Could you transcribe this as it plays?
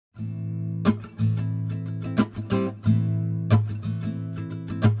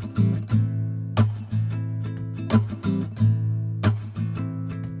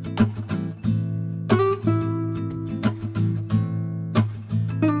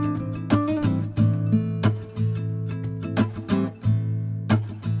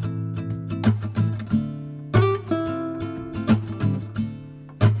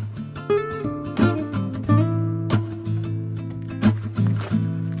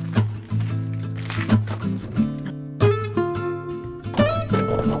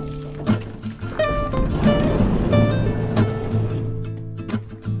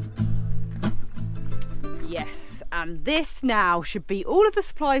van. This now should be all of the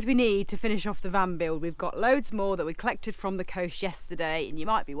supplies we need to finish off the van build. We've got loads more that we collected from the coast yesterday, and you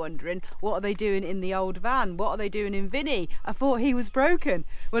might be wondering, what are they doing in the old van? What are they doing in Vinny? I thought he was broken.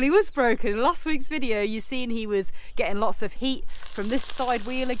 Well, he was broken. In last week's video, you seen he was getting lots of heat from this side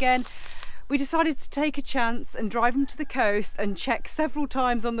wheel again. We decided to take a chance and drive him to the coast and check several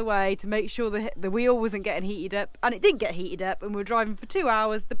times on the way to make sure the wheel wasn't getting heated up, and it didn't get heated up, and we were driving for 2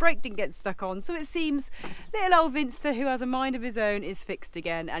 hours. The brake didn't get stuck on, so it seems little old Vinster, who has a mind of his own, is fixed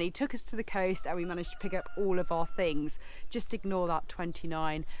again, and he took us to the coast and we managed to pick up all of our things. Just ignore that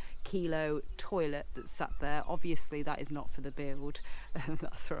 29-kilo toilet that's sat there. Obviously that is not for the build.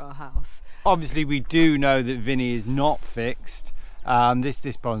 That's for our house. Obviously we do know that Vinny is not fixed.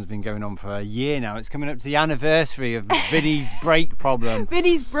 This problem's been going on for a year now. It's coming up to the anniversary of Vinny's brake problem.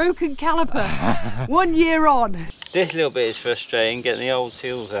 Vinny's broken caliper. 1 year on. This little bit is frustrating, getting the old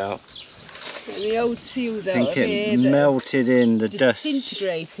seals out. Getting the old seals out I think it melted in the dust.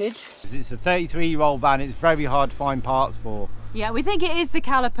 Disintegrated. It's a 33-year-old van. It's very hard to find parts for. Yeah, we think it is the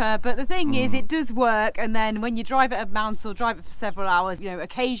caliper, but the thing is, it does work, and then when you drive it at Mount or drive it for several hours, you know,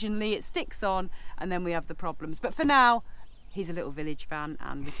 occasionally it sticks on, and then we have the problems. But for now, he's a little village van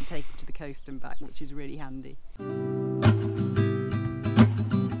and we can take him to the coast and back, which is really handy.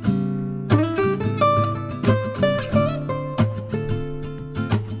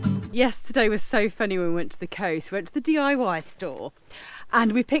 Yesterday was so funny when we went to the coast. We went to the DIY store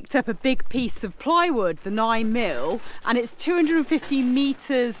and we picked up a big piece of plywood, the 9mm, and it's 250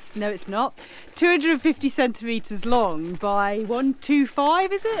 metres, no it's not, 250 centimetres long by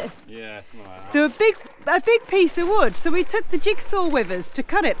 125, is it? Yeah, something like that. So a big piece of wood. So we took the jigsaw with us to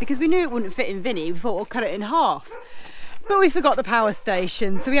cut it because we knew it wouldn't fit in Vinny. We thought we'll cut it in half. But we forgot the power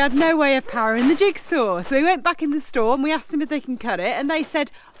station, so we had no way of powering the jigsaw. So we went back in the store and we asked them if they can cut it, and they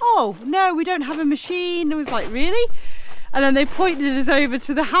said, oh, no, we don't have a machine. I was like, really? And then they pointed us over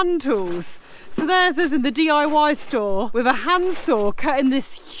to the hand tools. So there's us in the DIY store with a handsaw cutting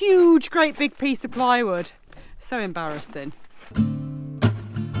this huge, great big piece of plywood. So embarrassing.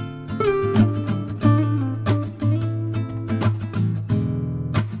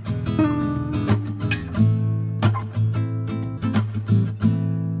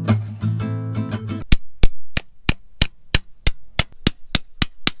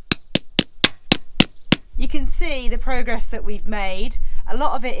 You can see the progress that we've made. A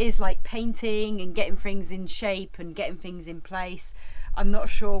lot of it is like painting and getting things in shape and getting things in place. I'm not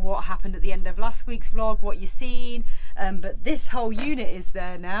sure what happened at the end of last week's vlog, what you've seen, but this whole unit is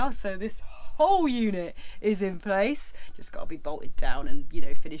there now. So this whole unit is in place. Just got to be bolted down and, you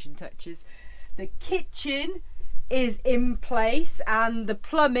know, finishing touches. The kitchen is in place and the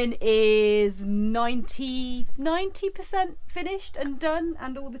plumbing is 90% finished and done,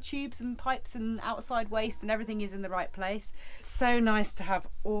 and all the tubes and pipes and outside waste and everything is in the right place. It's so nice to have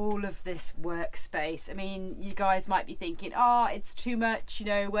all of this workspace. I mean, you guys might be thinking, oh, it's too much, you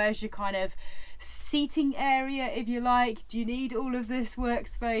know, where's your kind of seating area, if you like? Do you need all of this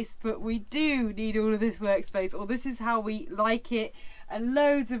workspace? But we do need all of this workspace, or this is how we like it, and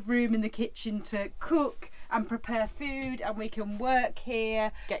loads of room in the kitchen to cook and prepare food, and we can work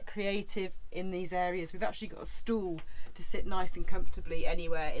here, get creative in these areas. We've actually got a stool to sit nice and comfortably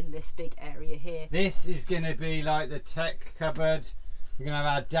anywhere in this big area here. This is going to be like the tech cupboard. We're going to have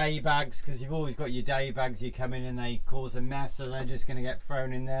our day bags, because you've always got your day bags. You come in and they cause a mess, so they're just going to get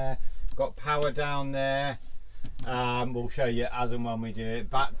thrown in there. Got power down there. We'll show you as and when we do it.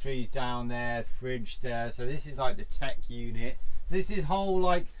 Batteries down there, fridge there. So this is like the tech unit. So this is whole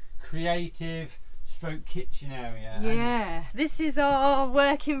like creative stroke kitchen area. Yeah, this is our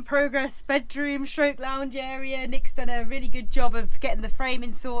work in progress bedroom stroke lounge area. Nick's done a really good job of getting the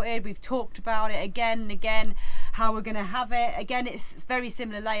framing sorted. We've talked about it again and again, how we're going to have it. Again, it's very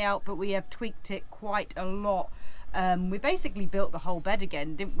similar layout, but we have tweaked it quite a lot. We basically built the whole bed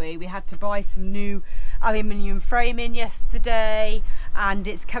again, didn't we? We had to buy some new aluminium framing yesterday, and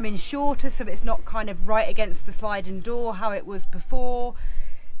it's coming shorter so it's not kind of right against the sliding door how it was before.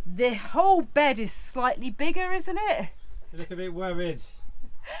 The whole bed is slightly bigger, isn't it? You look a bit worried.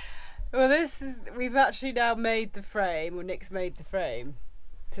 Well, this is, we've actually now made the frame, or Nick's made the frame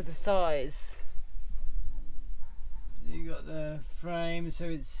to the size. You got the frame, so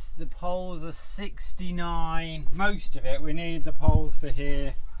it's, the poles are 69, most of it. We need the poles for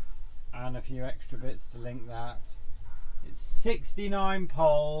here and a few extra bits to link that. It's 69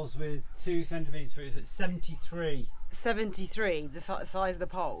 poles with 2 centimetres through, so it's 73. 73, the size of the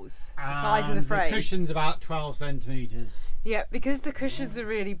poles, the size of the frame. The cushion's about 12 centimetres. Yeah, because the cushions are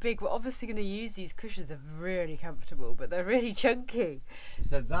really big, we're obviously going to use these cushions. They're really comfortable, but they're really chunky.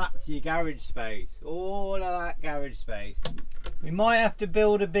 So that's your garage space, all of that garage space. We might have to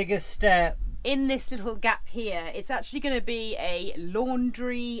build a bigger step. In this little gap here, it's actually going to be a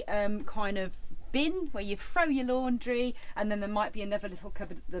laundry kind of bin where you throw your laundry, and then there might be another little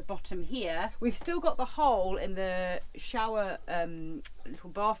cupboard at the bottom here. We've still got the hole in the shower little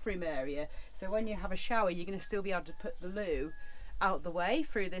bathroom area, so when you have a shower you're going to still be able to put the loo out the way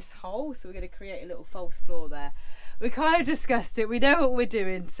through this hole, so we're going to create a little false floor there. We kind of discussed it, we know what we're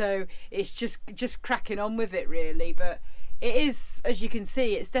doing, so it's just cracking on with it really, but it is, as you can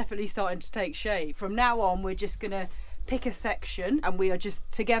see, it's definitely starting to take shape. From now on we're just going to pick a section and we are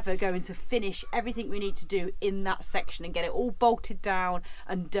just together going to finish everything we need to do in that section and get it all bolted down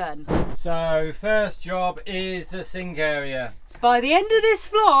and done. So first job is the sink area. By the end of this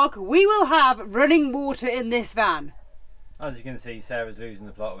vlog we will have running water in this van. As you can see, Sarah's losing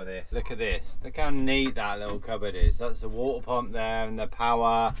the plot with this. Look at this, look how neat that little cupboard is. That's the water pump there and the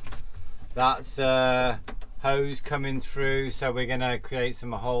power. That's the hose coming through, so we're going to create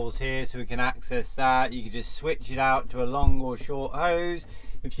some holes here so we can access that. You can just switch it out to a long or short hose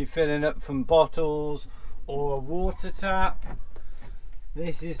if you're filling up from bottles or a water tap.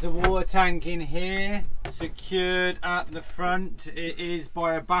 This is the water tank in here, secured at the front. It is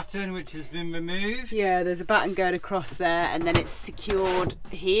by a batten which has been removed. Yeah, there's a batten going across there, and then it's secured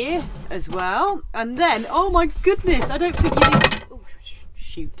here as well. And then, oh my goodness, I don't think you... Oh,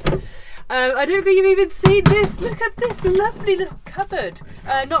 shoot. I don't think you've even seen this. Look at this lovely little cupboard.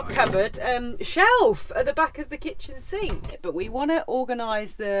 Not cupboard, shelf at the back of the kitchen sink. But we want to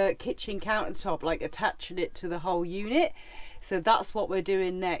organise the kitchen countertop, like attaching it to the whole unit. So that's what we're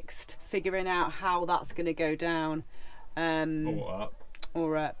doing next, figuring out how that's going to go down. Or up.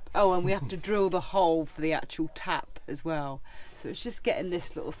 Or up. Oh, and we have to drill the hole for the actual tap as well. So it's just getting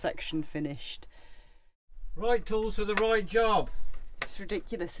this little section finished. Right tools for the right job. It's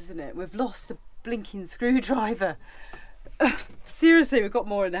ridiculous, isn't it? We've lost the blinking screwdriver. Seriously, we've got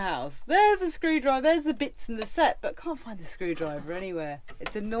more in the house. There's a screwdriver, there's the bits in the set, but can't find the screwdriver anywhere.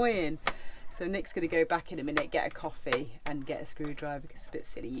 It's annoying. So Nick's going to go back in a minute, get a coffee and get a screwdriver because it's a bit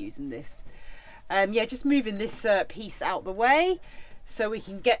silly using this. Yeah, just moving this piece out the way so we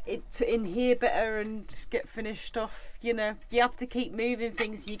can get it in here better and get finished off. You know, you have to keep moving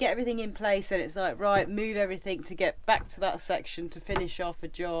things, you get everything in place and it's like, right, move everything to get back to that section to finish off a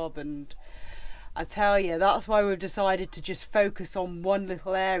job. And I tell you, that's why we've decided to just focus on one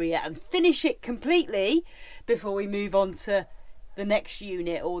little area and finish it completely before we move on to the next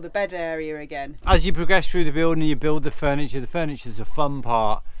unit or the bed area again. As you progress through the building, you build the furniture. The furniture is a fun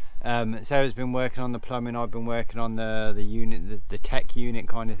part. Sarah's been working on the plumbing, I've been working on the unit, the tech unit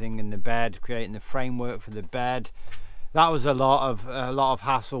kind of thing, and the bed, creating the framework for the bed. That was a lot of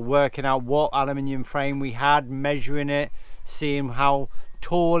hassle, working out what aluminium frame we had, measuring it, seeing how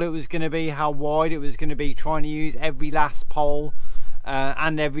tall it was going to be, how wide it was going to be, trying to use every last pole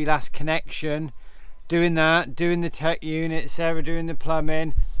and every last connection. Doing that, doing the tech unit, Sarah doing the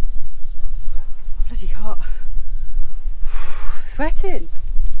plumbing. Bloody hot. Sweating.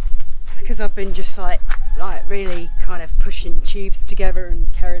 It's because I've been just like really kind of pushing tubes together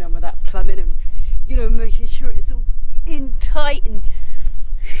and carrying on with that plumbing and, you know, making sure it's all in tight and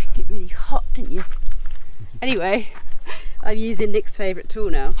get really hot, didn't you? Anyway, I'm using Nick's favourite tool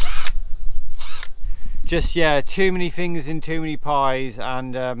now. Just, yeah, too many fingers in too many pies,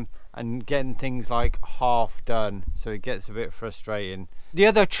 and getting things like half done, so it gets a bit frustrating. The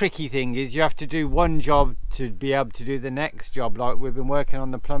other tricky thing is you have to do one job to be able to do the next job. Like we've been working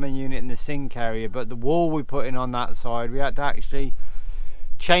on the plumbing unit in the sink area, but the wall we put in on that side, we had to actually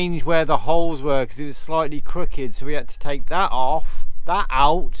change where the holes were because it was slightly crooked, so we had to take that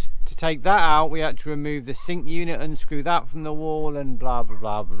out. To take that out, we had to remove the sink unit, unscrew that from the wall, and blah blah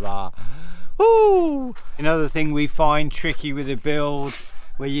blah blah blah. Woo! Another thing we find tricky with the build,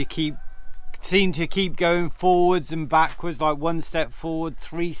 where you seem to keep going forwards and backwards, like one step forward,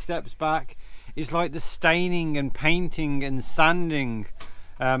 3 steps back. It's like the staining and painting and sanding.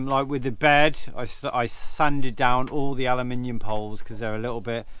 Like with the bed, I sanded down all the aluminium poles because they're a little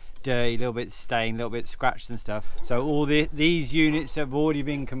bit dirty, a little bit stained, a little bit scratched and stuff. So all these units have already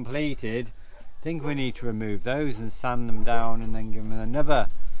been completed. I think we need to remove those and sand them down and then give them another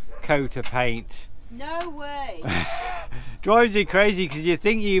coat of paint. No way. Drives you crazy because you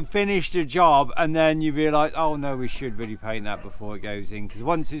think you've finished a job and then you realise, oh no, we should really paint that before it goes in, because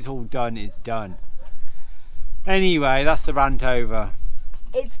once it's all done, it's done. Anyway, that's the rant over.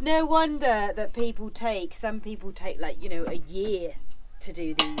 It's no wonder that some people take like, you know, a year to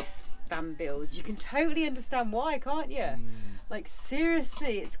do these van builds. You can totally understand why, can't you? Like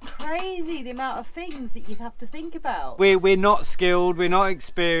seriously, it's crazy the amount of things that you have to think about. We're not skilled, we're not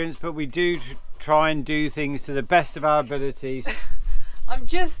experienced, but we do try and do things to the best of our abilities.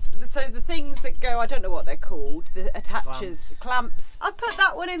 So the things that go, I don't know what they're called, the attachers, clamps. I put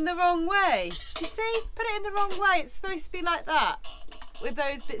that one in the wrong way. You see, put it in the wrong way. It's supposed to be like that, with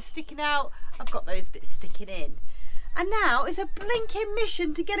those bits sticking out. I've got those bits sticking in. And now it's a blinking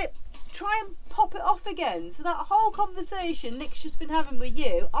mission to get it, try and pop it off again. So that whole conversation Nick's just been having with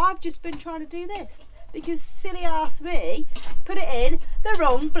you, I've just been trying to do this. Because silly ass me put it in the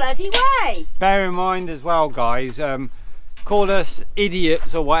wrong bloody way. Bear in mind as well, guys, call us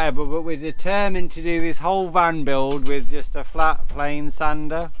idiots or whatever, but we're determined to do this whole van build with just a flat plain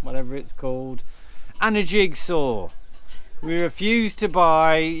sander, whatever it's called, and a jigsaw. We refuse to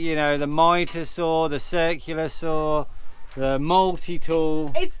buy, you know, the mitre saw, the circular saw, the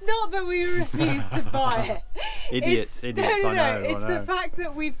multi-tool. It's not that we refuse to buy it. idiots, No, I know. It's the fact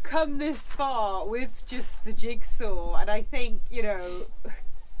that we've come this far with just the jigsaw, and I think, you know,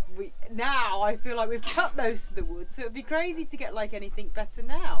 now I feel like we've cut most of the wood, so it'd be crazy to get like anything better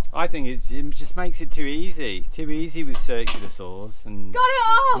now. I think it just makes it too easy with circular saws and got it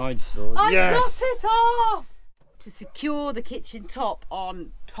off. mitre saws. I got it off. To secure the kitchen top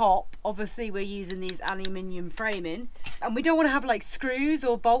on top, obviously we're using these aluminium framing, and we don't want to have like screws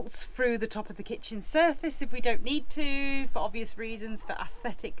or bolts through the top of the kitchen surface if we don't need to, for obvious reasons, for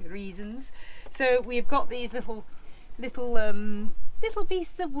aesthetic reasons. So we've got these little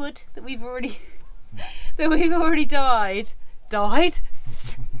pieces of wood that we've already dyed.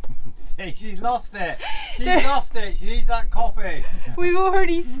 She's lost it. She's lost it. She needs that coffee. We've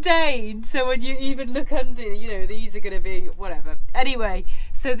already stained, so when you even look under, you know, these are going to be whatever. Anyway,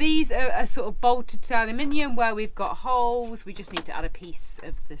 so these are sort of bolted to aluminium where we've got holes. We just need to add a piece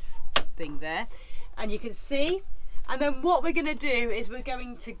of this thing there, and you can see. And then what we're going to do is we're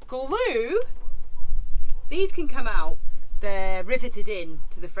going to glue. These can come out. They're riveted in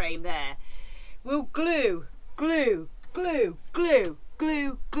to the frame there. We'll glue,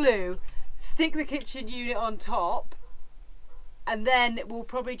 stick the kitchen unit on top, and then we'll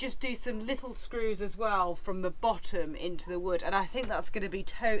probably just do some little screws as well from the bottom into the wood, and I think that's going to be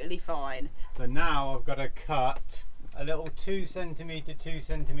totally fine. So now I've got to cut a little 2 centimetre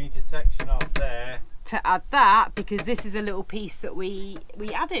section off there to add that, because this is a little piece that we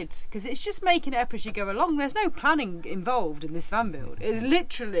added, because it's just making it up as you go along. There's no planning involved in this van build. It's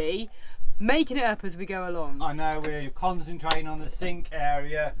literally making it up as we go along. I know we're concentrating on the sink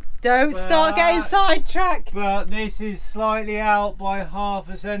area. Don't start getting sidetracked. But this is slightly out by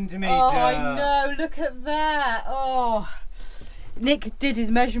 1/2 centimetre. Oh, I know, look at that. Oh, Nick did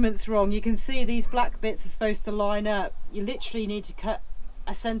his measurements wrong. You can see these black bits are supposed to line up. You literally need to cut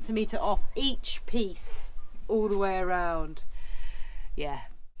 1 centimetre off each piece all the way around. Yeah.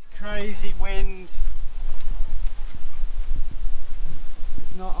 It's crazy wind.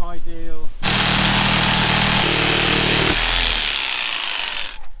 It's not ideal.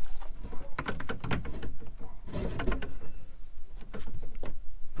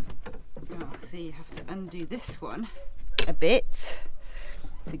 Oh, so you have to undo this one a bit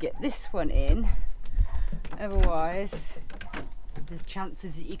to get this one in. Otherwise, there's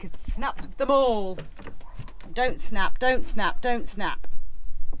chances that you could snap them all. Don't snap, don't snap, don't snap.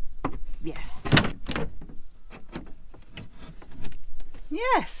 Yes.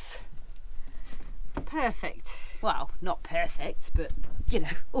 Yes. Perfect. Well, not perfect, but you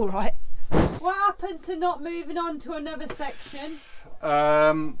know, all right. What happened to not moving on to another section?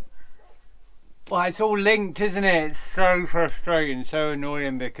 Well, it's all linked, isn't it? It's so frustrating, so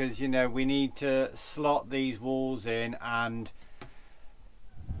annoying, because, you know, we need to slot these walls in, and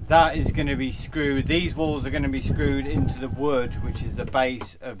that is going to be screwed. These walls are going to be screwed into the wood, which is the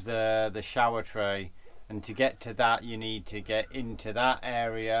base of the shower tray. And to get to that, you need to get into that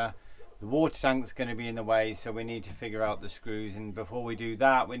area. The water tank's going to be in the way, so we need to figure out the screws. And before we do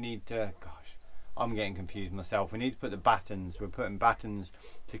that, we need to, gosh, I'm getting confused myself. We need to put the battens. We're putting battens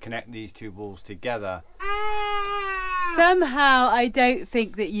to connect these two walls together. Somehow I don't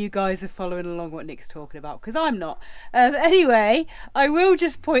think that you guys are following along what Nick's talking about, because I'm not. Anyway, I will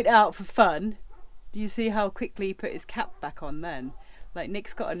just point out for fun, do you see how quickly he put his cap back on then? Like,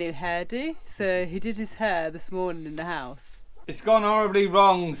 Nick's got a new hairdo, so he did his hair this morning in the house. It's gone horribly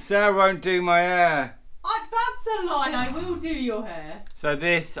wrong. Sarah won't do my hair. That's a lie, I will do your hair. So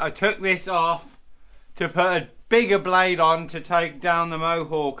I took this off to put a bigger blade on to take down the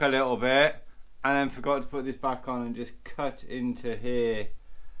mohawk a little bit, and then forgot to put this back on and just cut into here.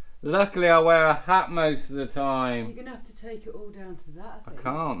 Luckily I wear a hat most of the time. You're going to have to take it all down to that, I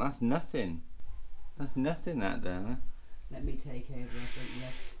can't, that's nothing. That's nothing that there. Let me take over, I think,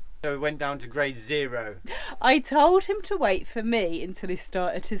 love. So we went down to grade 0. I told him to wait for me until he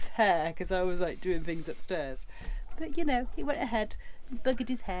started his hair because I was like doing things upstairs. But you know, he went ahead and buggered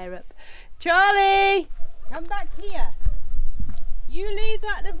his hair up. Charlie! Come back here. You leave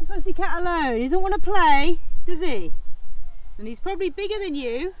that little pussycat alone. He doesn't want to play, does he? And he's probably bigger than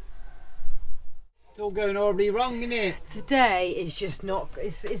you. It's all going horribly wrong, isn't it? Today is just not,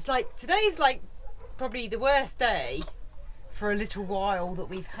 it's like, today's like probably the worst day for a little while that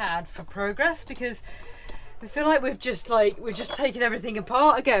we've had for progress, because we feel like we're just taking everything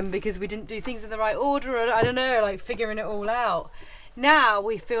apart again because we didn't do things in the right order, or I don't know, like figuring it all out. Now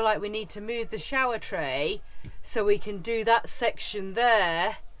we feel like we need to move the shower tray so we can do that section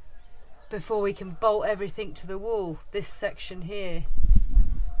there before we can bolt everything to the wall, this section here.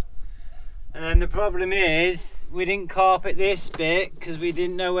 And the problem is we didn't carpet this bit because we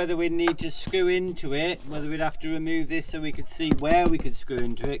didn't know whether we'd need to screw into it, whether we'd have to remove this so we could see where we could screw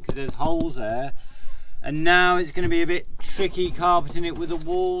into it because there's holes there. And now it's going to be a bit tricky carpeting it with the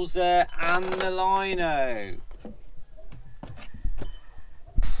walls there and the lino.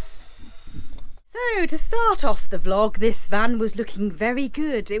 So to start off the vlog, this van was looking very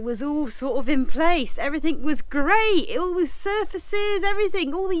good. It was all sort of in place. Everything was great. All the surfaces,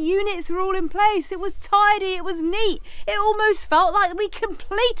 everything, all the units were all in place. It was tidy, it was neat. It almost felt like we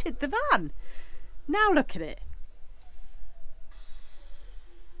completed the van. Now look at it.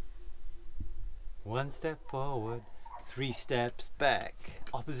 One step forward, 3 steps back.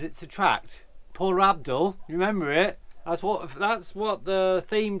 Opposites attract. Paul Abdul, remember it? That's what the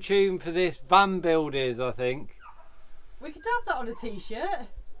theme tune for this van build is, I think. We could have that on a t-shirt.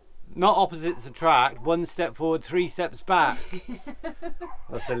 Not opposites attract, 1 step forward, 3 steps back.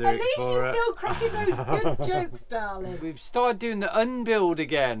 That's the lyrics. At least for you're it. still cracking those good jokes, darling. We've started doing the unbuild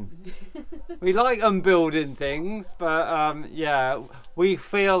again. We like unbuilding things, but yeah, we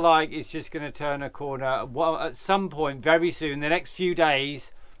feel like it's just going to turn a corner. Well, at some point, very soon, the next few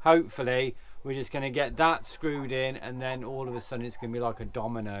days, hopefully, we're just going to get that screwed in, and then all of a sudden it's going to be like a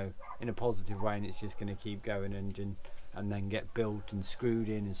domino in a positive way, and it's just going to keep going and then get built and screwed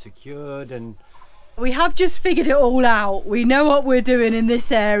in and secured. And we have just figured it all out. We know what we're doing in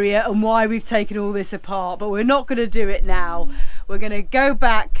this area and why we've taken all this apart, but we're not going to do it now. We're going to go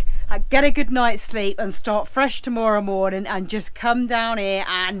back, get a good night's sleep and start fresh tomorrow morning and just come down here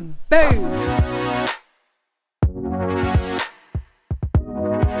and boom!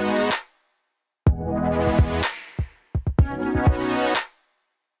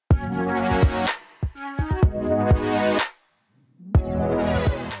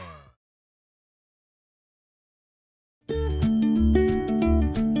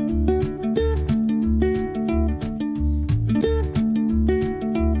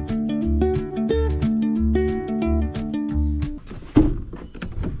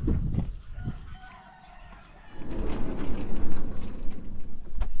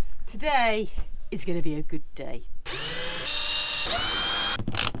 Today is going to be a good day.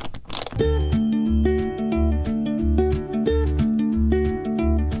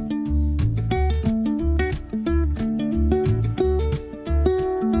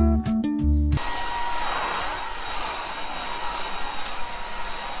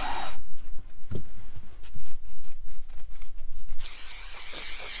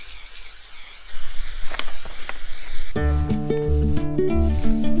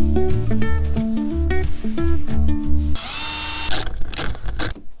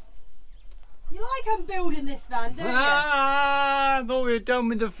 I'm building this van, don't you? I thought we were done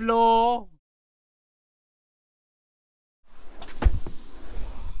with the floor.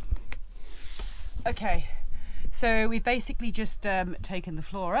 Okay, so we've basically just taken the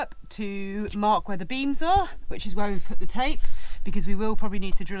floor up to mark where the beams are, which is where we've put the tape, because we will probably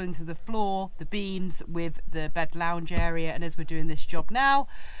need to drill into the floor, the beams with the bed lounge area, and as we're doing this job now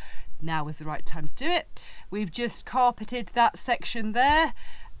is the right time to do it. We've just carpeted that section there,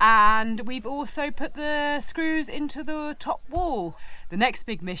 and we've also put the screws into the top wall. The next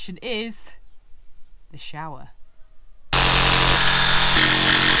big mission is the shower.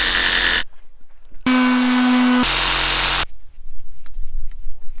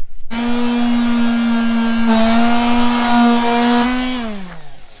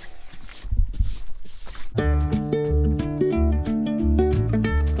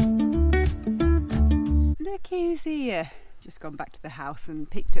 Look who's here. Just gone back to the house and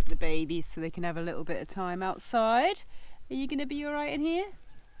picked up the babies so they can have a little bit of time outside. Are you going to be all right in here?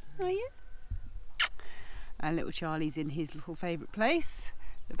 Are you? And little Charlie's in his little favourite place.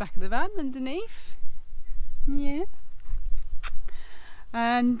 the back of the van underneath. Yeah.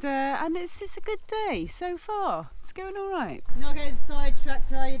 And it's a good day so far. It's going all right. Not getting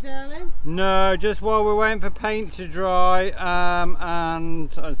sidetracked, are you, darling? No, just while we're waiting for paint to dry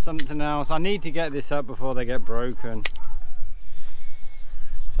and something else. I need to get this up before they get broken.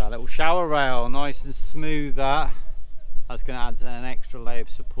 So a little shower rail, nice and smooth. That's going to add an extra layer of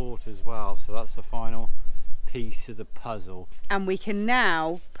support as well. So that's the final piece of the puzzle. And we can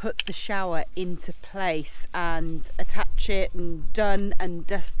now put the shower into place and attach it and done and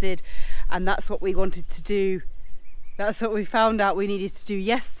dusted, and that's what we wanted to do. That's what we found out we needed to do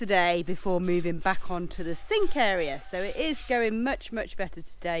yesterday before moving back onto the sink area. So it is going much better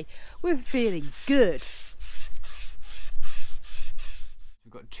today. We're feeling good.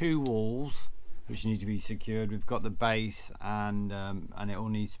 We've got 2 walls which need to be secured. We've got the base and it all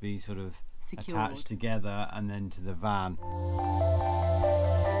needs to be sort of secured, attached together, and then to the van.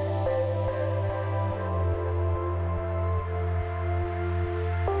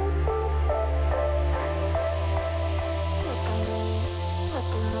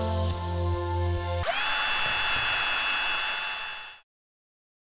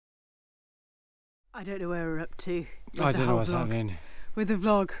 I don't know where we're up to. I don't know what's happening with the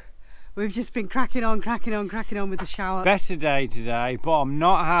vlog. We've just been cracking on with the shower. Better day today, but I'm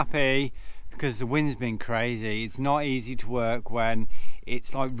not happy because the wind's been crazy. It's not easy to work when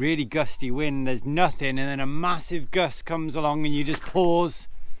it's like really gusty wind, there's nothing, and then a massive gust comes along and you just pause.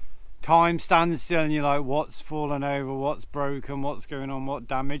 Time stands still and you're like, what's fallen over, what's broken, what's going on, what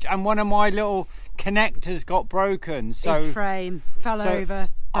damage? And one of my little connectors got broken. So his frame fell over.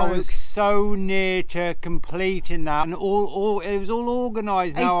 I was so near to completing that, and it was all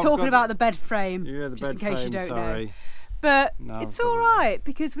organised. He's talking about the bed frame, yeah, the just bed in case frame, you don't sorry. know. But no, it's all right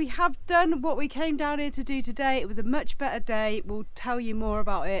because we have done what we came down here to do today. It was a much better day. We'll tell you more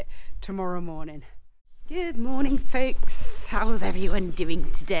about it tomorrow morning. Good morning, folks. How's everyone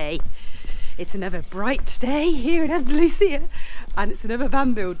doing today? It's another bright day here in Andalusia, and it's another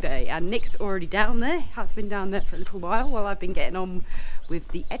van build day, and Nick's already down there, has been down there for a little while I've been getting on with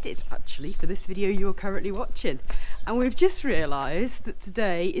the edit actually for this video you're currently watching. And we've just realised that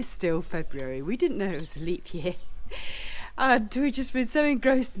today is still February. We didn't know it was a leap year, and we've just been so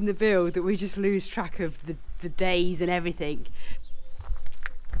engrossed in the build that we just lose track of the days and everything.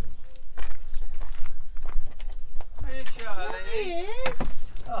 Hey Charlie! There he is!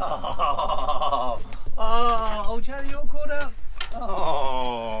 Oh, Charlie, you're caught up.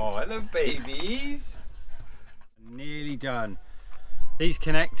 Oh, hello babies. Nearly done. These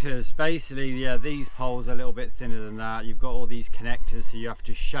connectors, basically, yeah, these poles are a little bit thinner than that. You've got all these connectors, so you have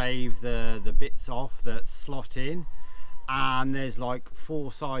to shave the bits off that slot in. And there's like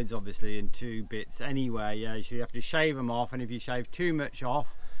 4 sides, obviously, and 2 bits anyway. Yeah, so you have to shave them off, and if you shave too much off,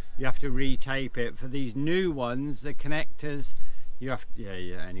 you have to retape it. For these new ones, the connectors, you have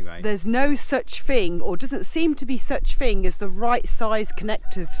to, anyway. There's no such thing, or doesn't seem to be such thing, as the right size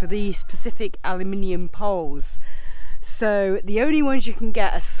connectors for these specific aluminium poles. So the only ones you can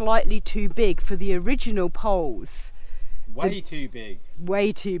get are slightly too big for the original poles. Too big.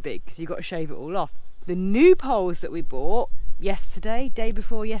 Way too big, because you've got to shave it all off. The new poles that we bought yesterday, day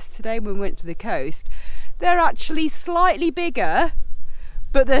before yesterday, when we went to the coast, they're actually slightly bigger,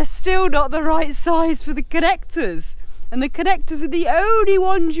 but they're still not the right size for the connectors. And the connectors are the only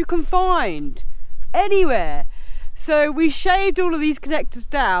ones you can find anywhere. So we shaved all of these connectors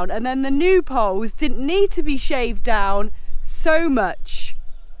down, and then the new poles didn't need to be shaved down so much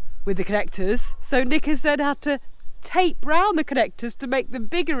with the connectors. So Nick has then had to tape round the connectors to make them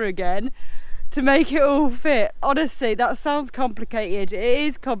bigger again, to make it all fit. Honestly, that sounds complicated. It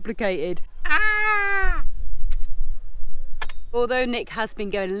is complicated. Ah! Although Nick has been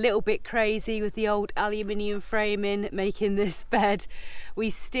going a little bit crazy with the old aluminium framing, making this bed, we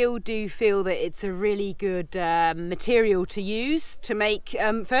still do feel that it's a really good material to use to make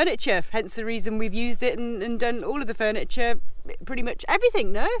furniture. Hence the reason we've used it and done all of the furniture, pretty much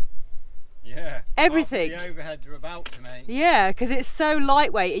everything, no? Yeah. Everything. The overheads are about to make. Yeah, because it's so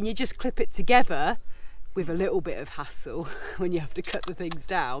lightweight and you just clip it together with a little bit of hassle when you have to cut the things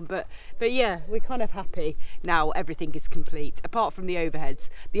down, but yeah, we're kind of happy now. Everything is complete apart from the overheads.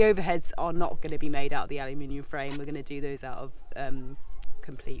 The overheads are not going to be made out of the aluminium frame. We're going to do those out of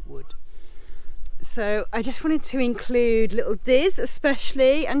complete wood. So I just wanted to include little Diz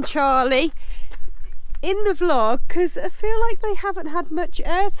especially and Charlie in the vlog, because I feel like they haven't had much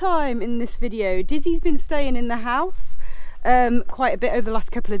airtime in this video. Dizzy's been staying in the house quite a bit over the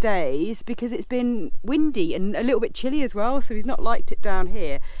last couple of days because it's been windy and a little bit chilly as well, so he's not liked it down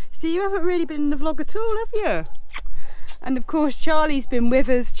here. So you haven't really been in the vlog at all, have you? And of course Charlie's been with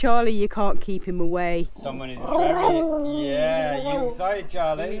us. Charlie, you can't keep him away. Someone is very... Yeah, you excited,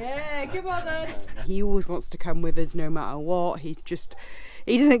 Charlie? Yeah, come on then. He always wants to come with us no matter what. He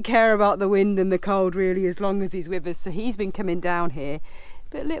doesn't care about the wind and the cold really, as long as he's with us. So he's been coming down here,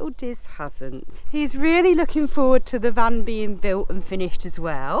 but little Diz hasn't. He's really looking forward to the van being built and finished as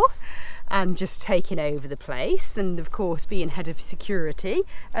well, and just taking over the place, and of course being head of security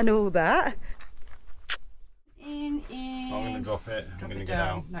and all that. In. I'm going to drop it. I'm going to get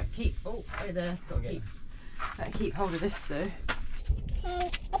out. No, keep. Oh, over there. Got to keep hold of this though. Which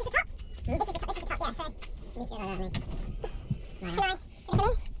is the top? This is the top, yeah, so you need to go Can I come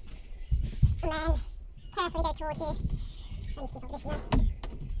in? And then carefully go towards you. I need to keep hold of this one.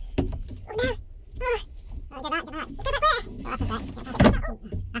 Oh no! Oh, go back where? Go up a sec.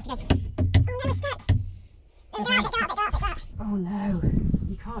 I have to go. Oh no, it's stuck! Go up. Oh no,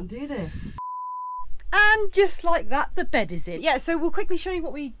 you can't do this. And just like that, the bed is in. Yeah, so we'll quickly show you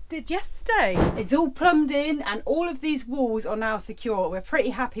what we did yesterday. It's all plumbed in and all of these walls are now secure. We're pretty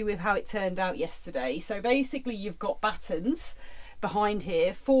happy with how it turned out yesterday. So basically you've got battens behind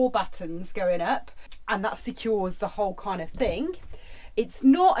here, 4 battens going up, and that secures the whole kind of thing. It's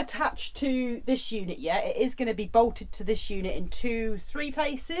not attached to this unit yet. It is going to be bolted to this unit in 2-3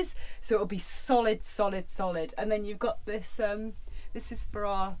 places. So it'll be solid. And then you've got this, this is for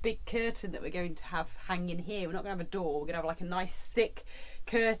our big curtain that we're going to have hanging here. We're not going to have a door, we're going to have like a nice thick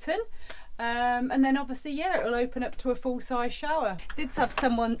curtain. And then obviously, yeah, it'll open up to a full-size shower. Did have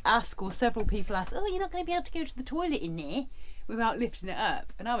someone ask, or several people ask, oh, you're not going to be able to go to the toilet in there without lifting it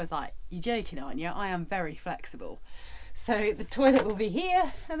up? And I was like, you're joking, aren't you? I am very flexible. So the toilet will be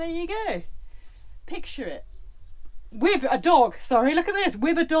here, and there you go. Picture it. With a dog, sorry, look at this.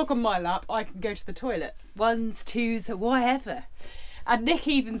 With a dog on my lap, I can go to the toilet. 1s, 2s, whatever. And Nick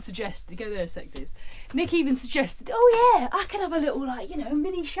even suggested, go there a sec, Diz. Nick even suggested, oh yeah, I can have a little, like, you know,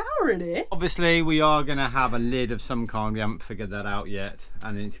 mini shower in here. Obviously, we are going to have a lid of some kind. We haven't figured that out yet.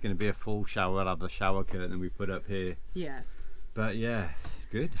 And it's going to be a full shower. We'll have the shower curtain we put up here. Yeah. But yeah, it's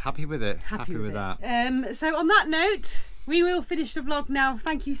good. Happy with it. Happy with that. So on that note, we will finish the vlog now.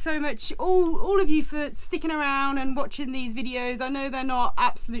 Thank you so much, all of you, for sticking around and watching these videos. I know they're not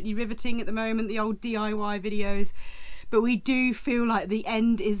absolutely riveting at the moment, the old DIY videos, but we do feel like the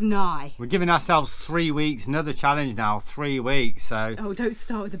end is nigh. We're giving ourselves 3 weeks, another challenge now, 3 weeks, so... Oh, don't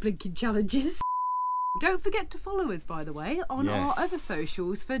start with the blinking challenges. Don't forget to follow us, by the way, on our other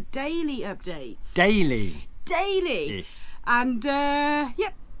socials for daily updates. Daily. Ish. And,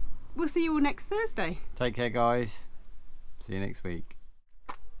 yep, we'll see you all next Thursday. Take care, guys. See you next week.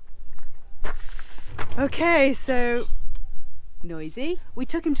 Okay, so... Noisy. We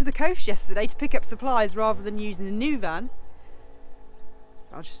took him to the coast yesterday to pick up supplies rather than using the new van.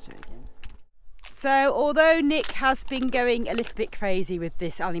 I'll just do it again. So although Nick has been going a little bit crazy with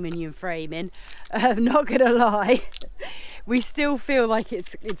this aluminium framing, I'm not gonna lie, we still feel like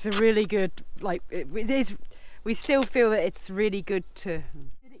it's a really good, like it is. We still feel that it's really good to.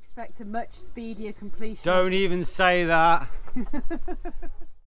 You'd expect a much speedier completion. Don't even say that.